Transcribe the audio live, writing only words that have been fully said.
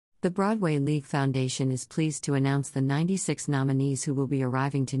The Broadway League Foundation is pleased to announce the 96 nominees who will be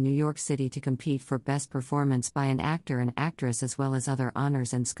arriving to New York City to compete for Best Performance by an Actor and Actress as well as other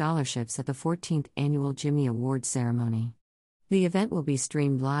honors and scholarships at the 14th Annual Jimmy Awards ceremony. The event will be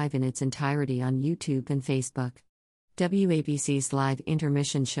streamed live in its entirety on YouTube and Facebook. WABC's live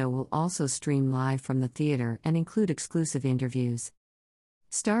intermission show will also stream live from the theater and include exclusive interviews.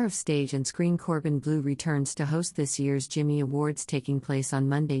 Star of stage and screen Corbin Bleu returns to host this year's Jimmy Awards, taking place on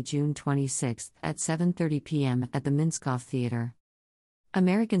Monday, June 26 at 7:30 p.m. at the Minskoff Theater.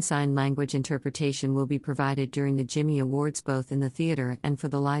 American Sign Language interpretation will be provided during the Jimmy Awards both in the theater and for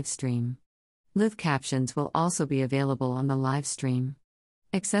the live stream. Live captions will also be available on the live stream.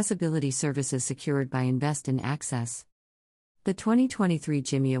 Accessibility services secured by Invest in Access. The 2023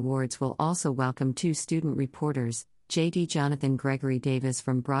 Jimmy Awards will also welcome two student reporters, J.D. Jonathan Gregory Davis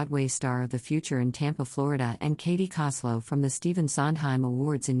from Broadway Star of the Future in Tampa, Florida, and Katie Koslow from the Stephen Sondheim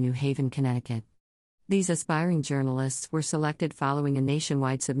Awards in New Haven, Connecticut. These aspiring journalists were selected following a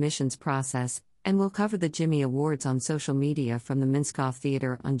nationwide submissions process and will cover the Jimmy Awards on social media from the Minskoff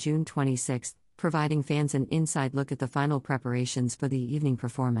Theater on June 26, providing fans an inside look at the final preparations for the evening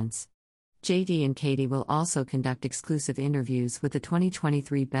performance. JD and Katie will also conduct exclusive interviews with the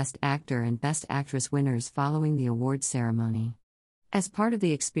 2023 Best Actor and Best Actress winners following the awards ceremony. As part of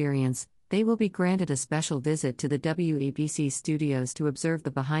the experience, they will be granted a special visit to the WABC studios to observe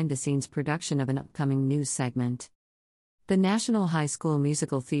the behind-the-scenes production of an upcoming news segment. The National High School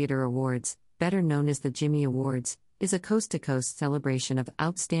Musical Theater Awards, better known as the Jimmy Awards, is a coast-to-coast celebration of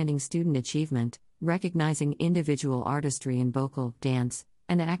outstanding student achievement, recognizing individual artistry in vocal, dance,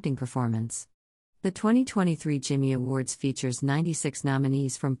 and acting performance. The 2023 Jimmy Awards features 96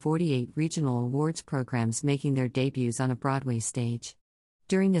 nominees from 48 regional awards programs making their debuts on a Broadway stage.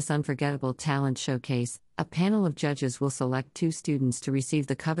 During this unforgettable talent showcase, a panel of judges will select two students to receive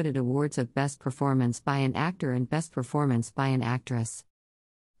the coveted awards of Best Performance by an Actor and Best Performance by an Actress.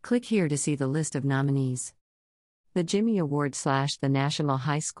 Click here to see the list of nominees. The Jimmy Awards / the National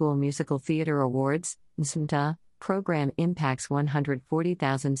High School Musical Theater Awards, NSMTA, program impacts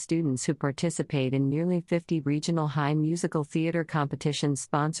 140,000 students who participate in nearly 50 regional high musical theater competitions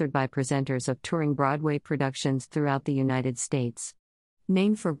sponsored by presenters of touring Broadway productions throughout the United States.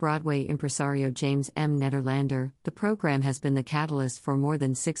 Named for Broadway impresario James M. Nederlander, the program has been the catalyst for more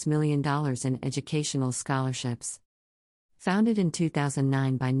than $6 million in educational scholarships. Founded in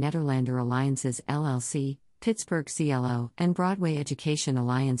 2009 by Nederlander Alliances LLC, Pittsburgh CLO, and Broadway Education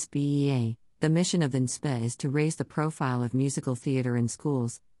Alliance BEA, the mission of the NSPA is to raise the profile of musical theater in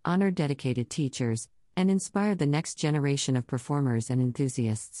schools, honor dedicated teachers, and inspire the next generation of performers and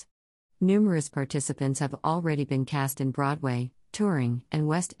enthusiasts. Numerous participants have already been cast in Broadway, touring, and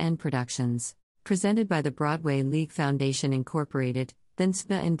West End productions. Presented by the Broadway League Foundation Incorporated, the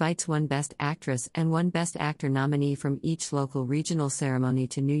NSPA invites one Best Actress and one Best Actor nominee from each local regional ceremony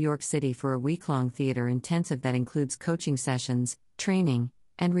to New York City for a week-long theater intensive that includes coaching sessions, training,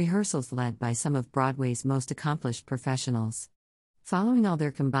 and rehearsals led by some of Broadway's most accomplished professionals. Following all their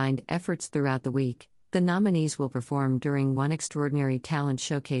combined efforts throughout the week, the nominees will perform during one extraordinary talent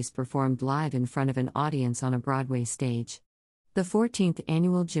showcase performed live in front of an audience on a Broadway stage. The 14th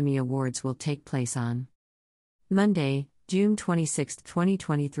Annual Jimmy Awards will take place on Monday, June 26,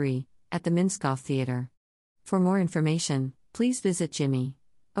 2023, at the Minskoff Theater. For more information, please visit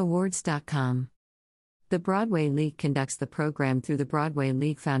jimmyawards.com. The Broadway League conducts the program through the Broadway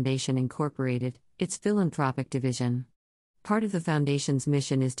League Foundation Incorporated, its philanthropic division. Part of the foundation's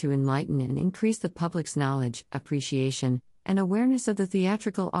mission is to enlighten and increase the public's knowledge, appreciation, and awareness of the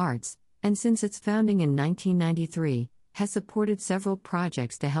theatrical arts, and since its founding in 1993, has supported several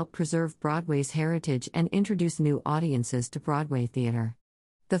projects to help preserve Broadway's heritage and introduce new audiences to Broadway theater.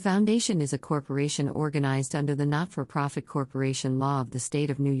 The foundation is a corporation organized under the Not-for-Profit Corporation Law of the State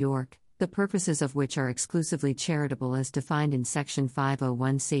of New York, the purposes of which are exclusively charitable as defined in Section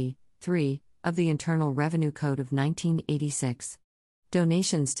 501(c)(3) of the Internal Revenue Code of 1986.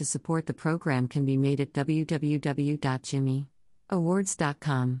 Donations to support the program can be made at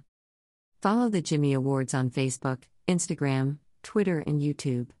www.jimmyawards.com. Follow the Jimmy Awards on Facebook, Instagram, Twitter, and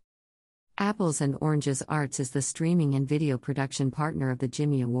YouTube. Apples and Oranges Arts is the streaming and video production partner of the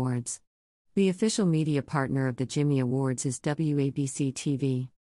Jimmy Awards. The official media partner of the Jimmy Awards is WABC TV.